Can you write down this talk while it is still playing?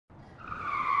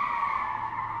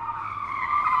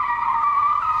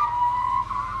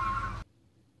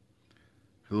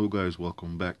Hello guys,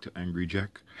 welcome back to Angry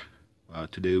Jack.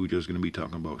 Today we're just going to be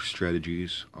talking about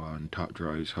strategies on top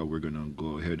drives, how we're going to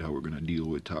go ahead, how we're going to deal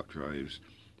with top drives,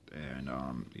 and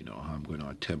how I'm going to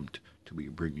attempt to be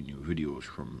bringing you videos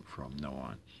from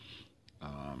now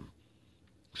on.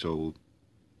 So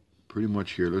pretty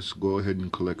much here, let's go ahead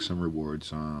and collect some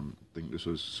rewards. I think this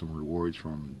was some rewards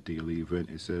from daily event.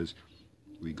 It says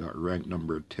we got rank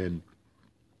number 10.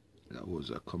 That was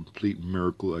a complete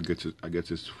miracle. I guess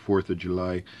it's 4th of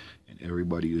July and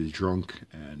everybody is drunk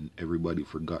and everybody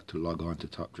forgot to log on to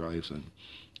top drives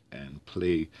and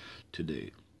play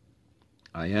today.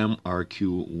 I am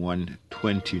RQ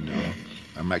 120 now.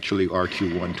 I'm actually RQ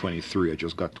 123. I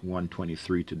just got to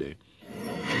 123 today.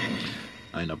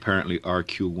 And apparently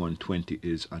RQ 120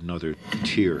 is another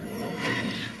tier.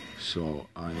 So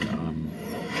I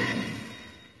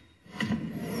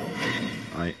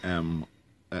am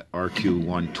at RQ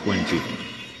 120.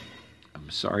 I'm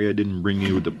sorry I didn't bring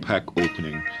you the pack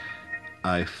opening.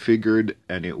 I figured,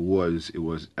 and it was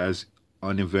as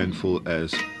uneventful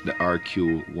as the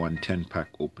RQ 110 pack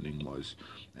opening was.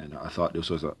 And I thought this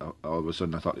was all of a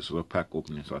sudden I thought this was a pack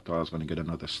opening, so I thought I was going to get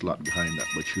another slot behind that,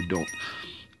 but you don't.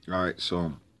 Alright,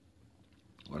 so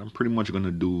what I'm pretty much going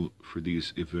to do for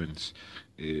these events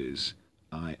is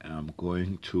I am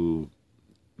going to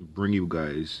bring you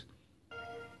guys.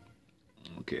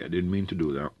 Okay, I didn't mean to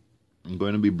do that. I'm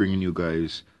going to be bringing you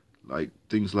guys like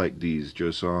things like these,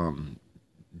 just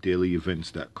daily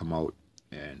events that come out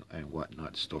and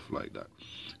whatnot, stuff like that.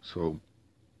 So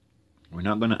we're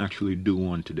not going to actually do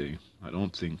one today, I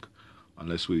don't think,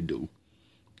 unless we do.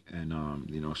 And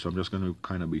so I'm just going to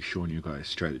kind of be showing you guys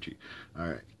strategy. All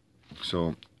right,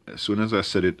 so as soon as I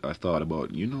said it, I thought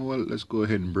about, you know what, let's go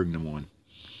ahead and bring them on.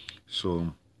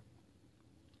 So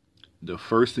the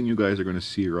first thing you guys are going to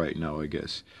see right now, I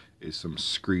guess, is some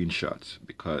screenshots,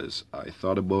 because I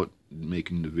thought about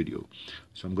making the video.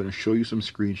 So I'm going to show you some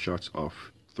screenshots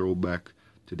of throwback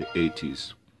to the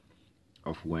 80s,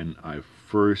 of when I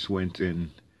first went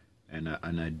in and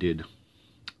I did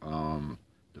the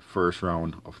first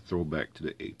round of throwback to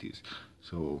the 80s.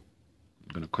 So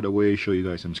I'm going to cut away, show you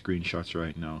guys some screenshots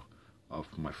right now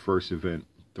of my first event,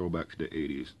 throwback to the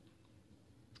 80s,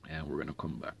 and we're going to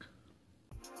come back.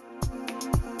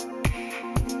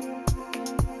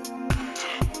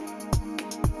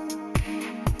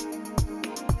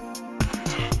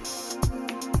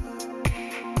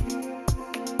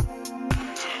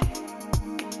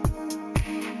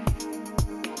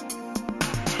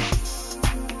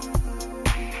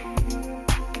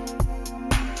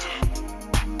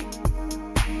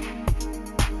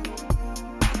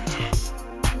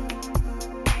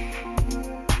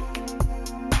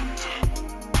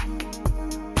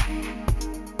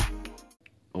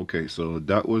 Okay, so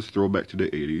that was throwback to the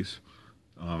 80s.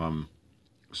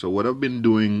 So what I've been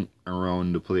doing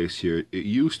around the place here, it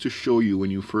used to show you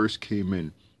when you first came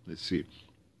in. Let's see.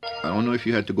 I don't know if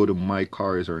you had to go to My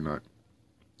Cars or not.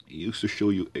 It used to show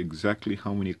you exactly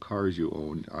how many cars you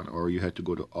own, or you had to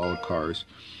go to All Cars.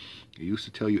 It used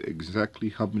to tell you exactly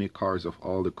how many cars of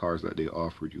all the cars that they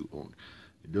offered you own.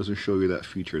 It doesn't show you that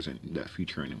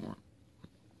feature anymore.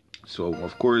 So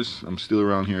of course I'm still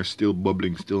around here, still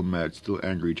bubbling, still mad, still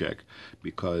Angry Jack,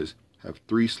 because I have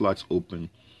 3 slots open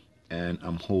and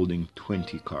I'm holding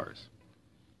 20 cars.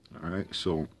 Alright,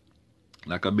 so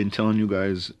like I've been telling you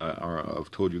guys, or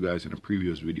I've told you guys in a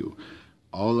previous video,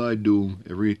 all I do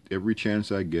every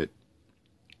chance I get,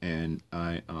 and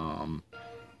I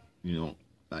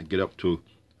I get up to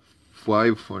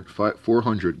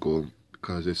 400 goal,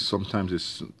 because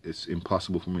sometimes it's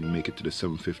impossible for me to make it to the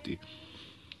 750.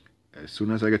 As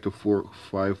soon as I get to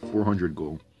 400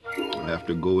 goal, I have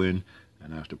to go in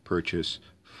and I have to purchase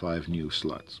 5 new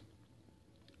slots.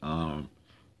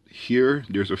 Here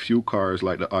there's a few cars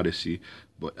like the Odyssey,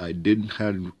 but I did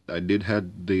have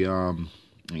the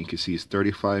you can see it's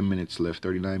 35 minutes left,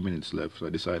 39 minutes left. So I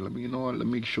decided, let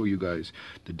me show you guys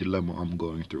the dilemma I'm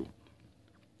going through.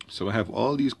 So I have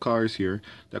all these cars here.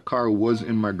 That car was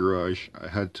in my garage. I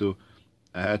had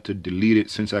to delete it,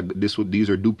 since these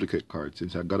are duplicate cards.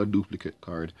 Since I got a duplicate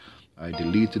card, I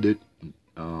deleted it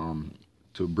to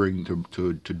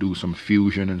do some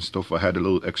fusion and stuff. I had a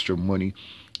little extra money,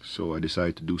 so I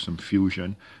decided to do some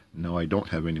fusion. Now I don't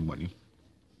have any money.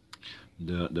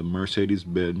 The Mercedes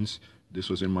Benz, this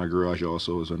was in my garage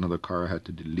also. It was another car I had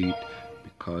to delete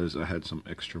because I had some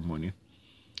extra money.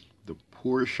 The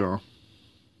Porsche,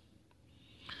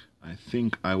 I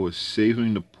think I was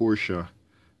saving the Porsche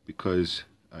because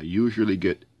I usually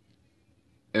get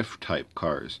F-type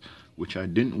cars, which I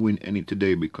didn't win any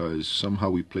today because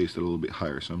somehow we placed it a little bit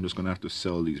higher. So I'm just going to have to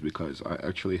sell these, because I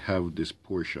actually have this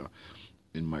Porsche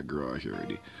in my garage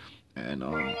already. And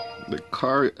the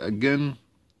car again,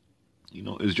 you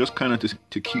know, is just kind of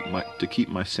to keep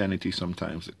my sanity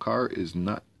sometimes. The car is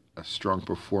not a strong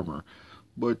performer,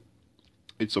 but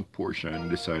it's a Porsche, and I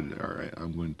decided, all right,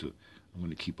 I'm going to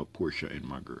keep a Porsche in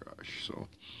my garage.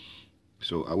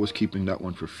 So I was keeping that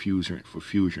one for fusion,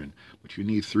 but you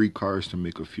need 3 cars to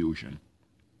make a fusion.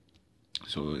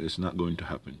 So it's not going to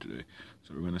happen today.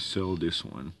 So we're going to sell this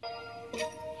one.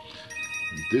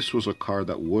 This was a car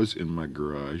that was in my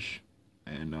garage,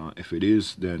 and if it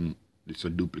is, then it's a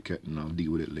duplicate and I'll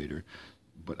deal with it later.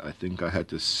 But I think I had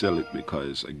to sell it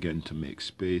because, again, to make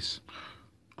space.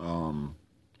 I'm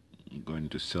going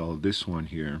to sell this one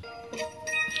here.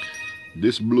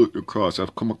 This blew it across.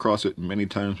 I've come across it many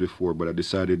times before, but I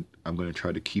decided I'm going to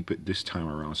try to keep it this time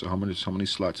around. So how many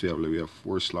slots we have left? We have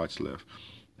 4 slots left.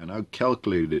 And I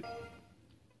calculated it.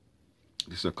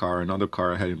 This is a car, another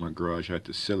car I had in my garage. I had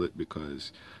to sell it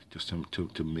because just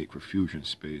to make for fusion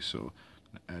space. So I'm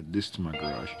going to add this to my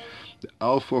garage. The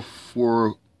Alpha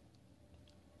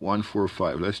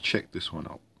 4145. Let's check this one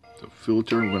out. The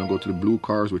filter, I'm going to go to the blue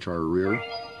cars, which are rear.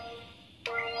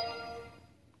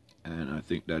 And I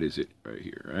think that is it right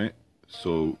here, right?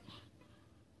 So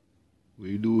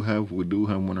we do have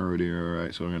one already, all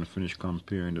right? So we're gonna finish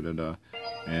comparing, and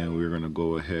we're gonna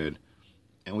go ahead,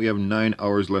 and we have 9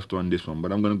 hours left on this one,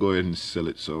 but I'm gonna go ahead and sell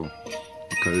it. So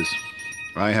because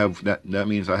I have that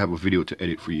means I have a video to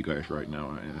edit for you guys right now,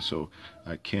 and so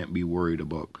I can't be worried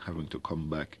about having to come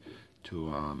back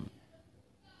to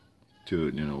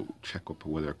you know, check up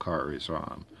whether a car is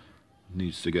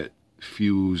needs to get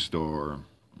fused or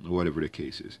whatever the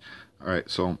case is. Alright,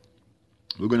 so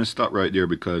we're going to stop right there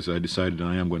because I decided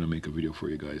I am going to make a video for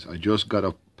you guys. I just got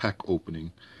a pack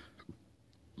opening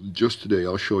just today.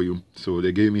 I'll show you. So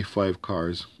they gave me 5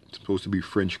 cars. It's supposed to be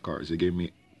French cars. They gave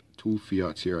me 2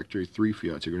 Fiats here, actually 3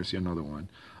 Fiats. You're going to see another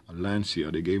one. A Lancia.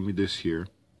 They gave me this here.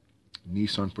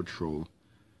 Nissan Patrol.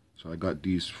 So I got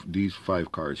these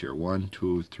 5 cards here. 1,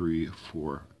 2, 3,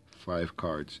 4, 5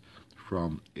 cards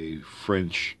from a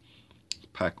French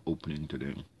pack opening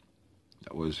today.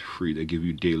 That was free. They give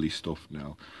you daily stuff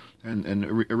now, and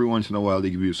every once in a while they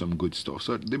give you some good stuff.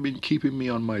 So they've been keeping me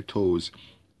on my toes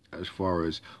as far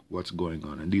as what's going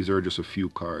on. And these are just a few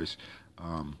cars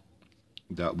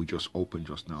that we just opened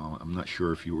just now. I'm not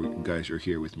sure if you guys are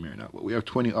here with me or not, but we have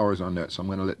 20 hours on that, so I'm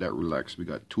gonna let that relax. We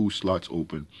got 2 slots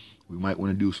open. We might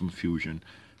want to do some fusion.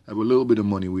 I have a little bit of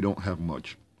money. We don't have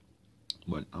much,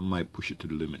 but I might push it to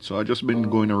the limit. So I've just been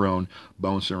going around,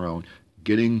 bouncing around,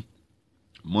 getting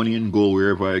money and gold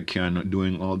wherever I can,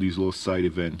 doing all these little side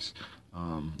events.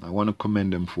 I want to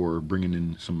commend them for bringing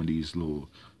in some of these little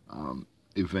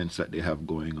events that they have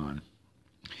going on.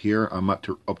 Here I'm up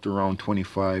to around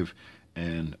 25,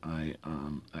 and I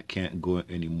can't go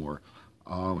anymore.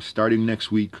 Starting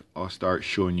next week, I'll start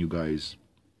showing you guys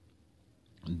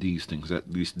these things.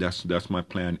 At least that's my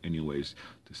plan, anyways,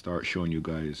 to start showing you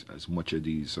guys as much of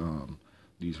these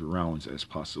rounds as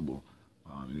possible.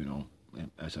 You know,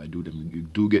 as I do them, you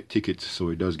do get tickets, so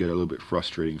it does get a little bit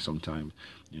frustrating sometimes,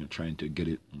 you know, trying to get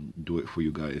it and do it for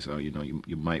you guys. You know,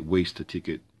 you might waste a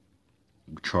ticket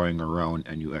trying around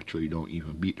and you actually don't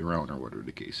even beat the round or whatever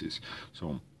the case is.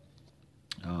 So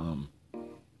the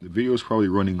video is probably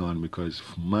running on because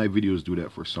my videos do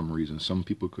that for some reason. Some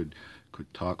people could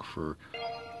talk for,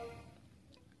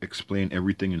 explain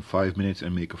everything in 5 minutes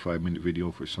and make a 5-minute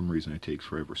video. For some reason it takes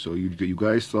forever. So you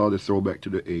guys saw the throwback to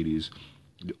the 80s,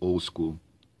 the old school.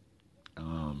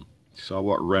 Saw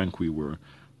what rank we were.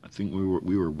 I think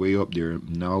we were way up there.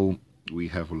 Now we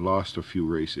have lost a few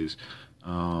races.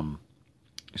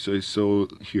 So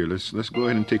here, let's go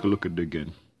ahead and take a look at it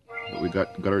again. We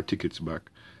got our tickets back.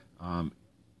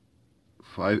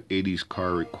 580s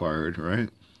car required, right?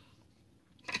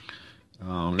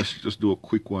 Let's just do a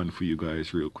quick one for you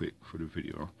guys real quick for the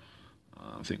video.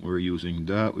 I think we're using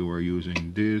that. We were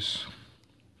using this.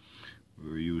 We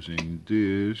were using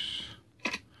this.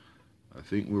 I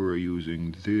think we were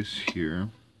using this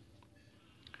here.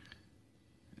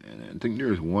 And I think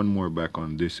there's one more back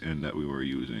on this end that we were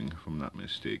using, if I'm not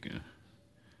mistaken.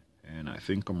 And I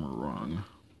think I'm wrong.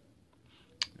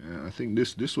 I think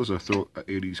this was a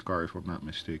 80s car, if I'm not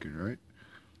mistaken, right?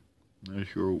 Not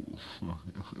sure.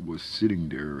 It was sitting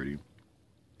there already.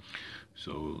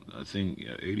 So I think,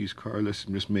 yeah, 80s car. Let's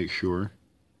just make sure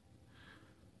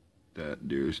that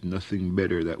there's nothing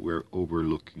better that we're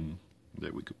overlooking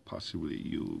that we could possibly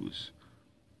use.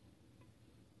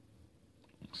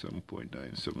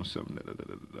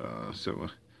 7.977. So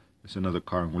it's another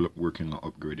car we're working on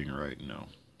upgrading right now,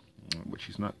 but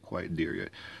she's not quite there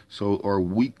yet. So our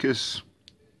weakest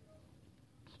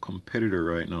competitor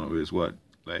right now is what?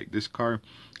 Like this car,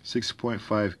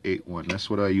 6.581. That's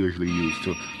what I usually use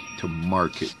to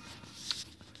mark it.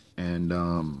 And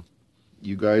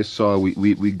you guys saw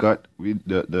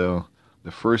the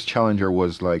first challenger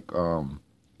was like a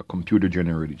computer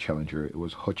generated challenger. It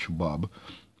was Hutch Bob.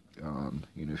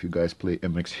 You know, if you guys play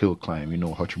MX Hill Climb, you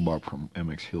know Hutch Bob from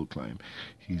MX Hill Climb.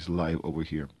 He's live over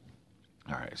here.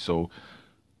 All right, so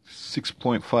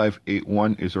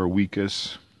 6.581 is our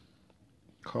weakest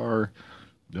car.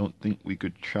 Don't think we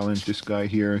could challenge this guy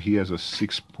here. He has a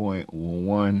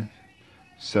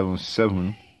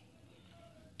 6.177.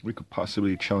 We could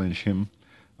possibly challenge him.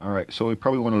 All right, so we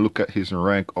probably want to look at his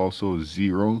rank also,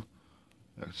 0.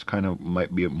 That's kind of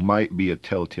might be a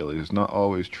telltale. It's not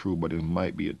always true, but it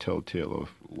might be a telltale of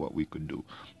what we could do.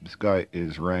 This guy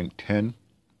is ranked 10,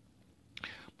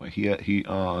 but he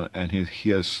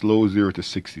has slow 0 to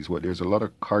 60s. What there's a lot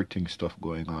of karting stuff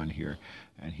going on here,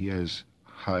 and he has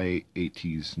high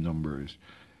 80s numbers.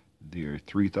 There,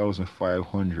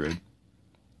 3,500,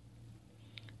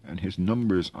 and his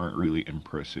numbers aren't really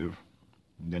impressive.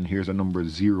 And then here's a number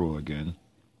 0 again.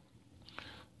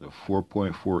 The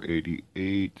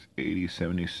 4.488,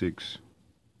 8076.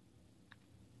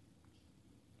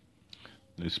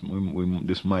 This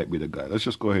might be the guy. Let's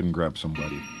just go ahead and grab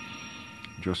somebody,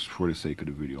 just for the sake of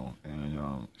the video,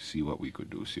 and see what we could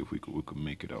do. See if we could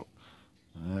make it out.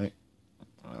 All right,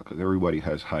 because everybody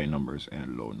has high numbers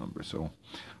and low numbers. So,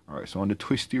 all right. So on the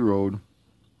twisty road,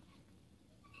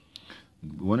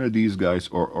 one of these guys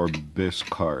are our best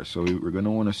cars, so we're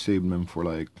gonna want to save them for,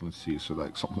 like, let's see, so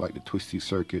like something like the twisty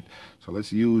circuit. So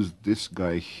let's use this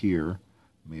guy here,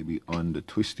 maybe on the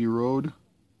twisty road.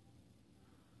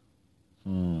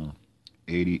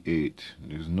 88.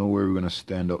 There's no way we're gonna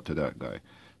stand up to that guy.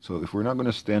 So if we're not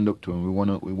gonna stand up to him, we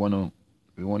wanna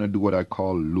do what I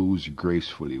call lose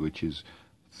gracefully, which is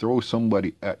throw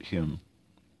somebody at him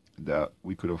that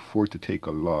we could afford to take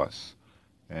a loss,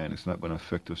 and it's not going to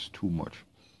affect us too much.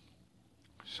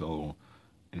 So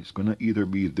it's going to either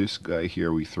be this guy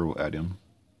here we throw at him,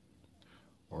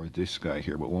 or this guy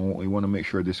here. But we want to make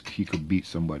sure he could beat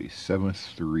somebody.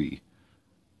 7-3.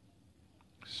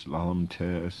 Slalom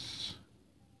test.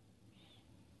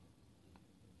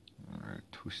 Alright,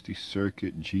 twisty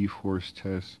circuit, G-force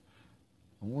test.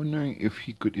 I'm wondering if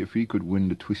he could win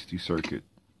the twisty circuit.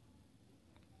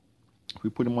 If we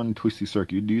put him on the twisty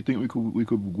circuit, do you think we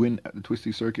could win at the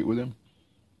twisty circuit with him?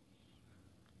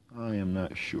 I am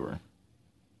not sure.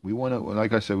 We want to,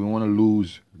 like I said, we want to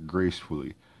lose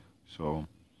gracefully. So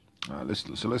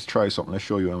let's try something. Let's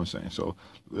show you what I'm saying. So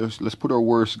let's put our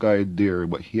worst guy there,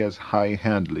 but he has high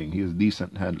handling. He has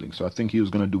decent handling. So I think he was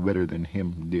gonna do better than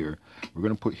him there. We're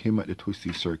gonna put him at the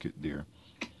twisty circuit there.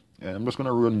 And I'm just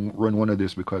gonna run one of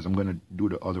this because I'm gonna do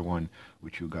the other one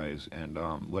with you guys. And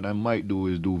what I might do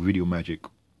is do video magic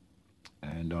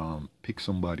and pick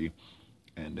somebody,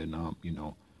 and then you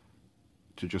know,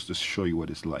 to show you what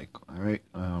it's like. All right.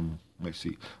 Let's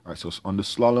see. All right. So on the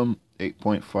slalom,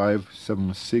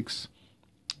 8.576,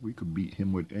 we could beat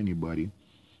him with anybody.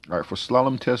 All right. For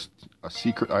slalom test, a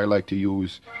secret I like to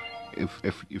use,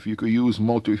 if you could use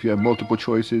if you have multiple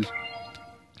choices,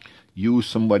 use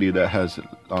somebody that has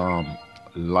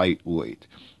lightweight,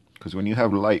 because when you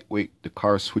have lightweight, the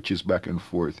car switches back and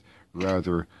forth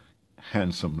rather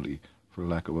handsomely, for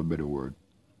lack of a better word.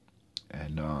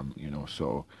 And you know,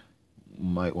 so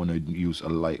might want to use a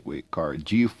lightweight car.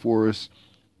 G-force,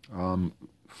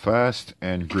 fast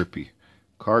and grippy.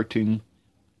 Karting,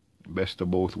 best of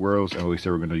both worlds. And we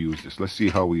said we're going to use this. Let's see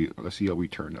how we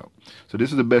turn out. So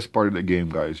this is the best part of the game,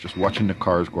 guys, just watching the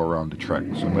cars go around the track.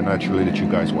 So I'm going to actually let you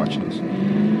guys watch this.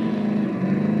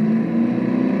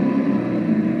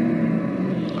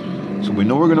 So we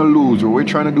know we're going to lose. What we're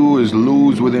trying to do is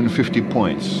lose within 50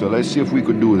 points. So let's see if we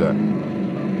could do that.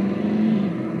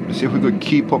 Let's see if we could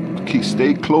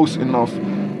stay close enough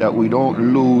that we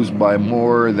don't lose by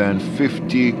more than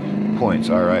 50 points.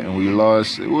 All right, and we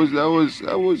lost. That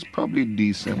was probably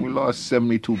decent. We lost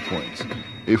 72 points.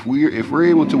 If we're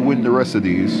able to win the rest of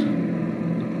these,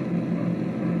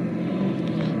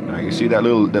 now you see that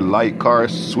the light car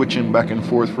switching back and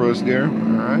forth for us there. All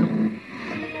right,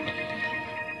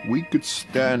 we could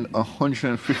stand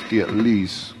 150 at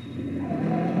least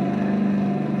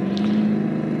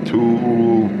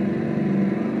to,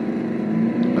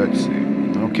 let's see.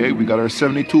 Okay, we got our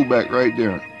 72 back right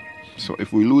there. So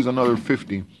if we lose another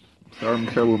 50, sorry, I'm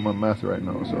terrible with my math right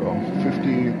now. So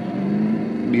 50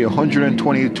 be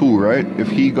 122, right? If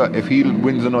he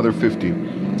wins another 50,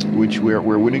 which we're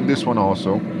winning this one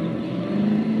also.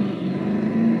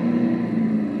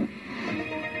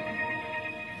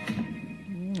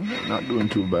 Not doing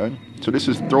too bad. So this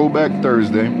is Throwback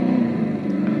Thursday.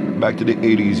 back to the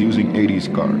 80s using 80s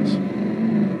cars.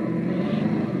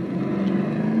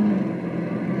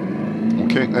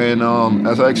 Okay, and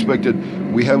as I expected,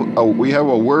 we have a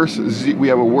worse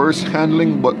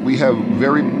handling, but we have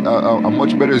a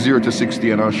much better 0 to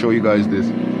 60, and I'll show you guys this.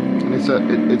 And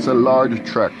it's a large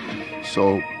track,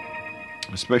 so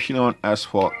especially on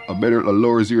asphalt, a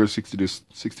lower 0 to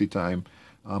 60 time,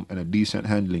 and a decent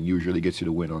handling usually gets you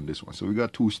the win on this one. So we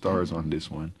got 2 stars on this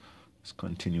one. Let's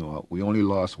continue out. We only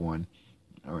lost 1.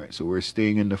 All right, so we're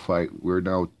staying in the fight. We're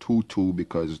now 2-2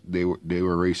 because they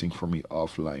were racing for me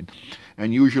offline.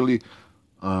 And usually,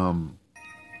 it's a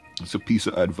piece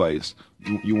of advice.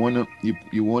 You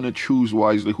wanna choose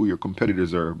wisely who your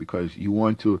competitors are, because you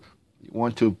want to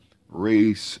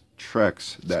race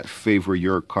tracks that favor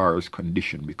your car's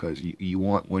condition, because you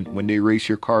want, when they race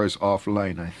your cars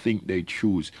offline, I think they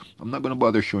choose. I'm not gonna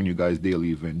bother showing you guys daily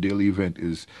event. Daily event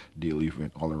is daily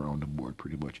event all around the board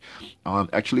pretty much.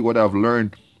 Actually, what I've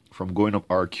learned from going up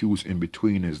RQs in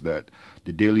between is that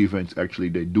the daily events, actually,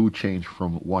 they do change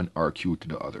from one RQ to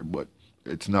the other, but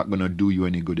it's not gonna do you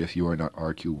any good if you are not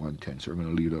RQ 110, so we're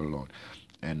gonna leave it alone.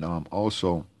 And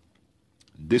also,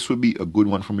 this would be a good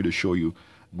one for me to show you.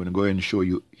 I'm going to go ahead and show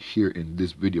you here in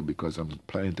this video, because I'm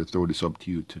planning to throw this up to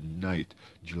you tonight,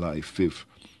 July 5th.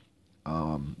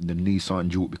 The Nissan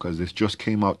Juke, because this just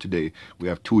came out today. We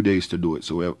have 2 days to do it,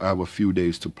 so I have a few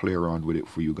days to play around with it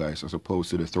for you guys, as opposed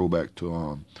to the throwback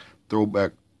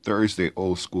Thursday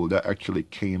old school that actually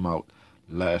came out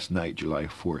last night, July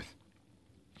 4th.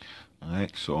 All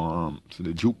right, so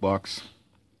the jukebox,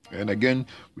 and again,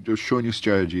 we're just showing you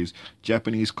strategies.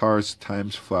 Japanese cars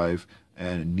 ×5.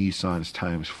 And Nissan's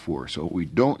 ×4. So we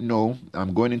don't know.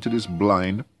 I'm going into this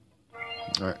blind.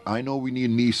 All right, I know we need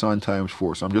Nissan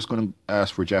 ×4, so I'm just going to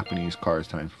ask for Japanese cars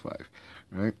 ×5.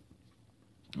 Right?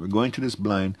 We're going to this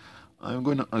blind. I'm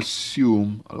going to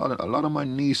assume a lot of my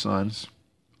Nissans,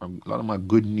 a lot of my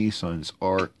good Nissans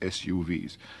are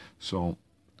SUVs. So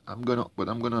I'm gonna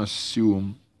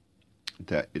assume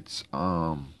that it's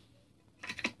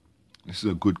this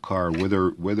is a good car,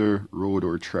 whether road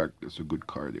or track. There's a good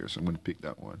car there, so I'm gonna pick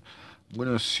that one. I'm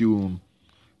gonna assume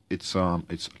it's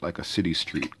like a city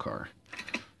street car,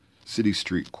 city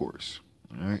street course.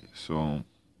 All right, so,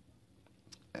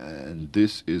 and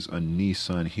this is a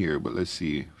Nissan here, but let's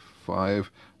see,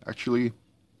 5. Actually,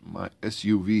 my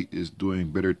SUV is doing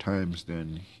better times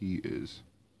than he is.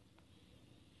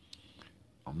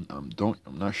 I'm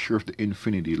not sure if the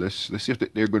Infinity. Let's see if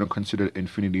they're going to consider the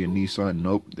Infinity a Nissan.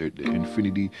 Nope, the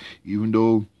Infinity. Even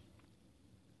though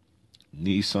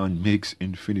Nissan makes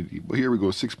Infinity, but here we go,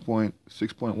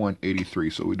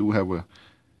 6.183. So we do have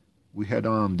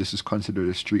this is considered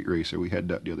a street racer. We had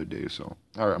that the other day. So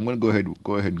all right, I'm gonna go ahead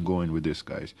and go in with this,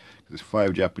 guys. There's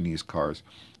 5 Japanese cars,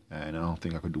 and I don't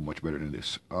think I could do much better than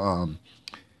this.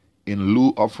 In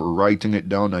lieu of writing it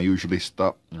down, I usually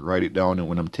stop and write it down. And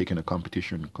when I'm taking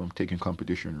competition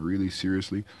really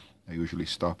seriously, I usually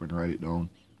stop and write it down,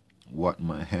 what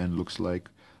my hand looks like.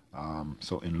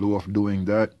 So in lieu of doing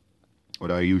that,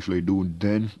 what I usually do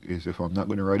then is, if I'm not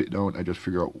going to write it down, I just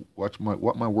figure out what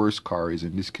my worst car is.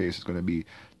 In this case, it's going to be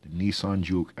the Nissan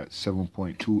Juke at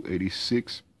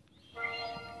 7.286.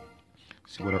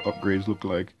 See what our upgrades look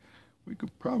like. We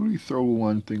could probably throw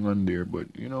one thing on there,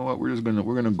 but you know what? We're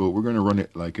gonna run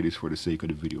it like it is for the sake of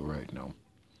the video right now.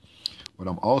 What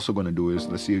I'm also gonna do is,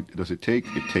 let's see, does it take?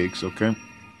 It takes, okay.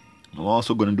 What I'm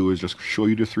also gonna do is just show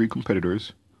you the 3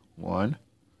 competitors. 1,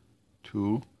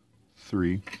 2,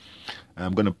 3. And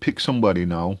I'm gonna pick somebody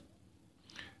now,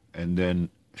 and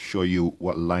then show you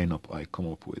what lineup I come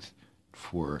up with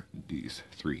for these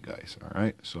 3 guys. All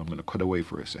right. So I'm gonna cut away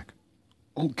for a sec.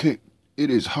 Okay. It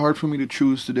is hard for me to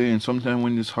choose today, and sometimes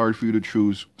when it's hard for you to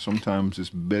choose, sometimes it's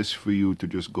best for you to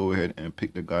just go ahead and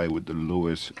pick the guy with the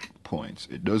lowest points.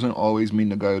 It doesn't always mean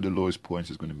the guy with the lowest points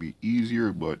is going to be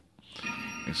easier, but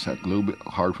it's a little bit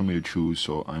hard for me to choose,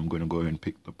 so I'm going to go ahead and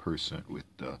pick the person with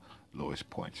the lowest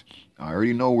points. I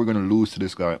already know we're going to lose to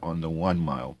this guy on the 1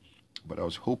 mile, but I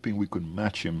was hoping we could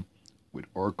match him with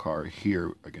our car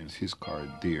here against his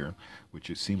car there, which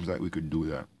it seems like we could do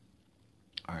that.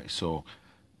 All right, so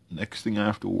next thing I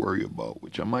have to worry about,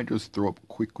 which I might just throw up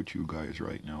quick with you guys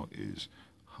right now, is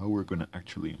how we're going to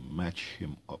actually match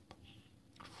him up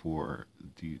for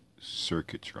the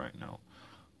circuits right now.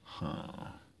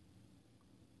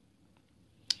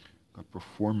 Got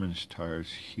performance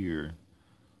tires here.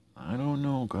 I don't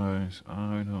know, guys.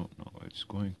 I don't know. It's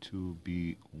going to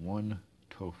be one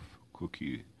tough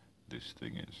cookie, this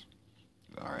thing is.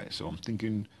 Alright, so I'm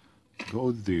thinking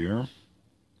go there.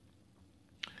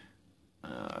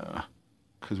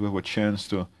 Because we have a chance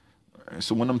to,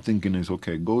 So what I'm thinking is,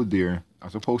 okay, go there.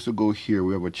 As opposed to go here,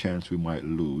 we have a chance we might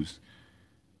lose.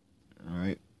 All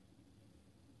right.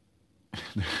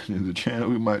 There's a chance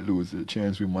we might lose. There's a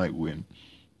chance we might win.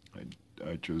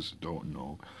 I just don't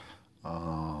know.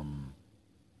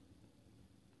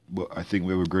 But I think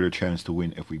we have a greater chance to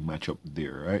win if we match up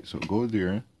there, right? So go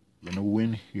there. We're gonna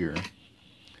win here.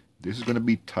 This is gonna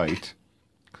be tight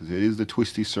because it is the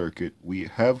twisty circuit. We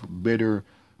have better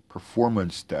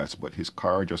performance stats, but his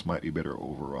car just might be better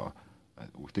overall. I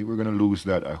think we're gonna lose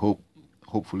that.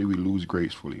 Hopefully we lose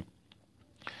gracefully.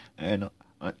 And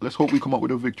let's hope we come up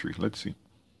with a victory. Let's see.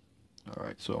 All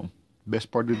right, so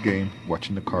best part of the game,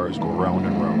 watching the cars go round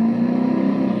and round.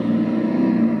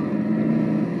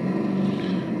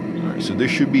 All right, so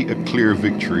this should be a clear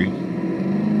victory.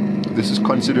 This is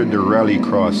considered the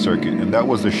rallycross circuit, and that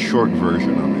was the short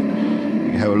version of it.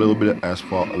 You have a little bit of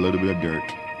asphalt, a little bit of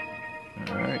dirt.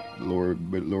 All right, lower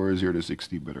 0 to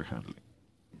 60, better handling.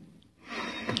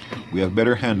 We have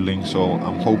better handling, so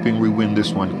I'm hoping we win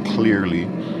this one clearly.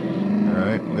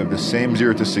 Alright, we have the same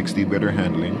 0 to 60, better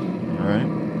handling. Alright,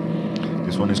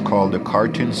 this one is called the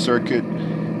karting circuit,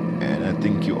 and I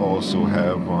think you also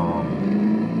have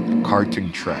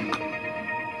karting track.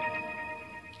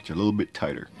 It's a little bit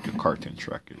tighter, the karting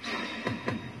track is.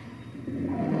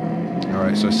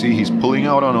 Alright, so see, he's pulling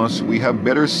out on us. We have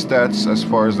better stats as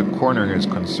far as the cornering is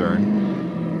concerned.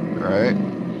 Alright,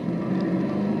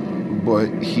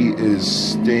 but he is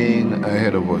staying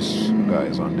ahead of us,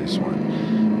 guys, on this one.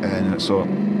 And so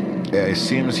yeah, it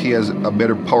seems he has a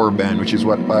better power band, which is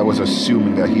what I was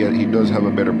assuming, that he does have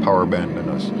a better power band than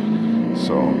us.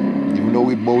 So even though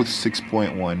we both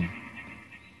 6.1,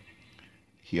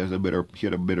 he had a better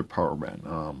power band.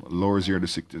 Lower 0 to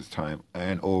 60 this time,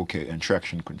 and okay, and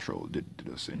traction control did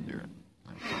us in there.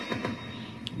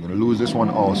 I'm gonna lose this one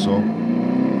also.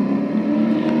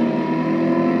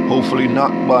 Hopefully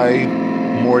not by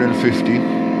more than 50.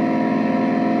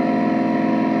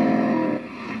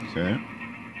 Okay,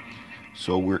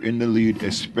 so we're in the lead,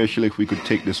 especially if we could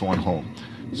take this one home.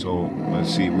 So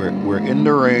let's see, we're in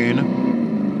the rain,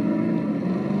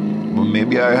 but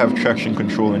maybe I have traction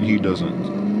control and he doesn't,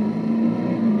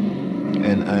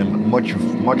 and I'm much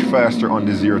faster on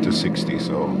the 0 to 60.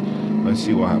 So let's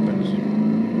see what happens.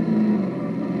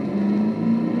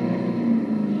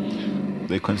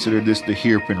 They consider this the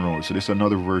hairpin road, so this is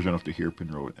another version of the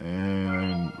hairpin road,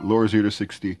 and lower 0 to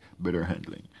 60, better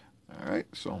handling. Alright,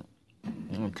 so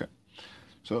okay,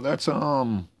 so that's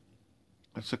a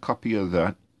copy of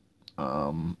that.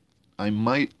 I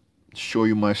might show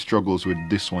you my struggles with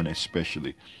this one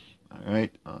especially.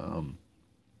 Alright, and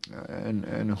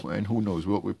who knows,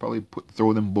 we'll probably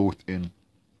throw them both in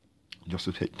just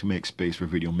to make space for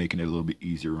video, making it a little bit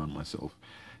easier on myself.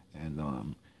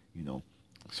 And you know,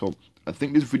 so I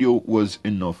think this video was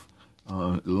enough,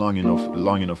 long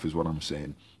enough is what I'm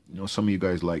saying. You know, some of you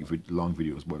guys like long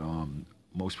videos, but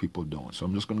most people don't. So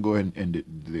I'm just gonna go ahead and end it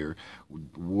there.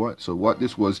 What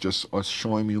this was, just us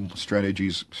showing you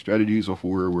strategies of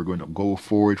where we're going to go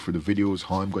forward for the videos,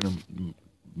 how I'm gonna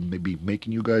maybe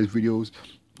making you guys videos,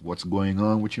 what's going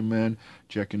on with your man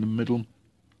Jack in the Middle,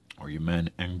 or your man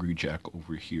Angry Jack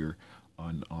over here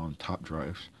on Top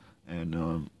Drives. And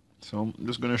so I'm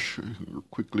just gonna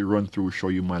quickly run through, show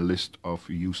you my list of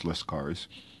useless cars.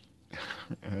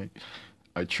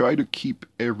 I try to keep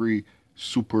every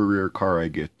super rare car I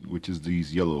get, which is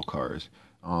these yellow cars,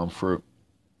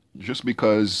 just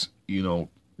because, you know,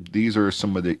 these are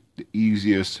some of the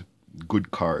easiest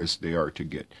good cars they are to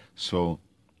get. So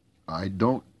I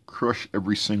don't crush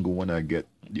every single one I get.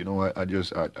 You know, I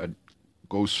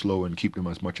go slow and keep them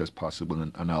as much as possible,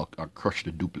 and I'll crush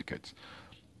the duplicates.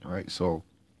 All right, so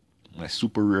my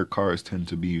super rare cars tend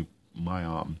to be my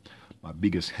my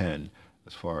biggest hand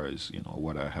as far as, you know,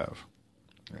 what I have.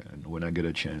 And when I get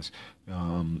a chance,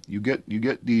 you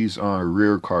get these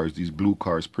rare cars, these blue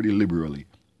cars, pretty liberally.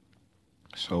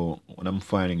 So what I'm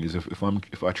finding is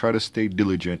if I try to stay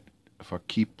diligent, if I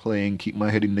keep playing, keep my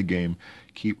head in the game,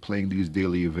 keep playing these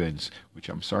daily events, which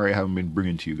I'm sorry I haven't been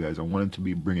bringing to you guys. I wanted to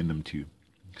be bringing them to you.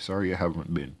 Sorry I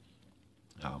haven't been.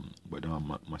 But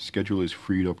my schedule is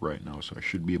freed up right now, so I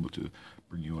should be able to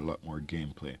bring you a lot more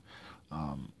gameplay.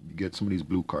 You get some of these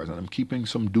blue cars, and I'm keeping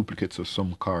some duplicates of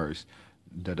some cars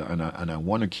and I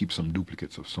want to keep some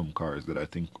duplicates of some cars that I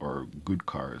think are good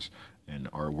cars and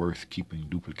are worth keeping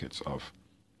duplicates of.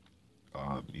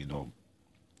 You know,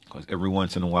 because every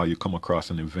once in a while you come across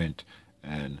an event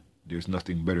and there's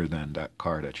nothing better than that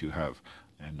car that you have,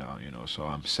 and you know, so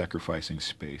I'm sacrificing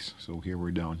space. So here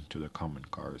we're down to the common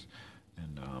cars,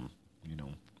 and you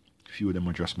know, a few of them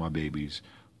are just my babies.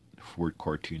 Ford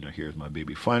Cortina. Here's my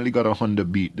baby. Finally got a Honda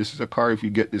Beat. This is a car, if you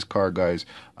get this car, guys.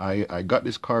 I got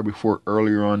this car before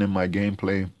earlier on in my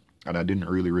gameplay, and I didn't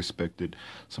really respect it.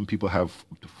 Some people have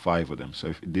up to 5 of them. So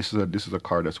if this is a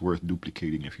car that's worth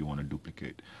duplicating if you want to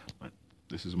duplicate. But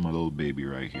this is my little baby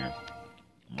right here.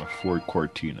 My Ford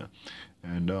Cortina.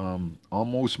 And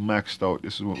almost maxed out.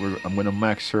 This is what I'm gonna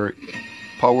max her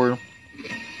power,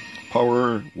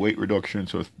 weight reduction.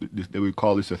 So they would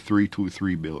call this a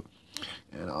 323 build.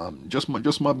 And just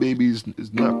my baby is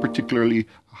not particularly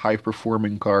a high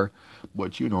performing car,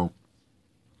 but you know,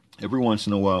 every once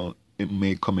in a while it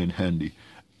may come in handy.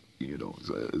 You know,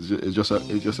 it's just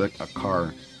a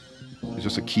car. It's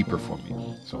just a keeper for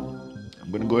me. So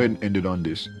I'm gonna go ahead and end it on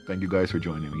this. Thank you guys for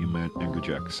joining me, man. Angry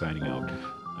Jack signing out.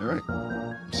 All right,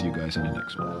 see you guys in the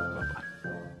next one. Bye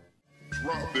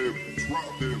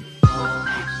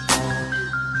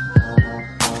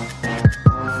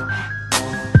bye.